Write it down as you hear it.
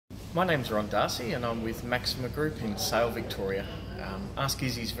My name's Ron Darcy and I'm with Maxima Group in Sale, Victoria. Ask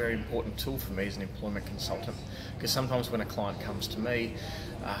Izzy is a very important tool for me as an employment consultant because sometimes when a client comes to me,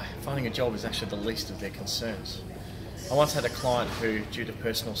 finding a job is actually the least of their concerns. I once had a client who, due to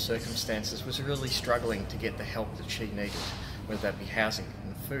personal circumstances, was really struggling to get the help that she needed, whether that be housing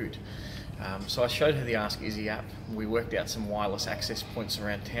and food. So I showed her the Ask Izzy app. We worked out some wireless access points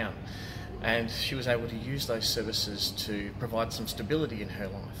around town, and she was able to use those services to provide some stability in her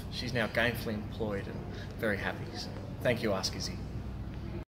life. She's now gainfully employed and very happy. So thank you, Ask Izzy.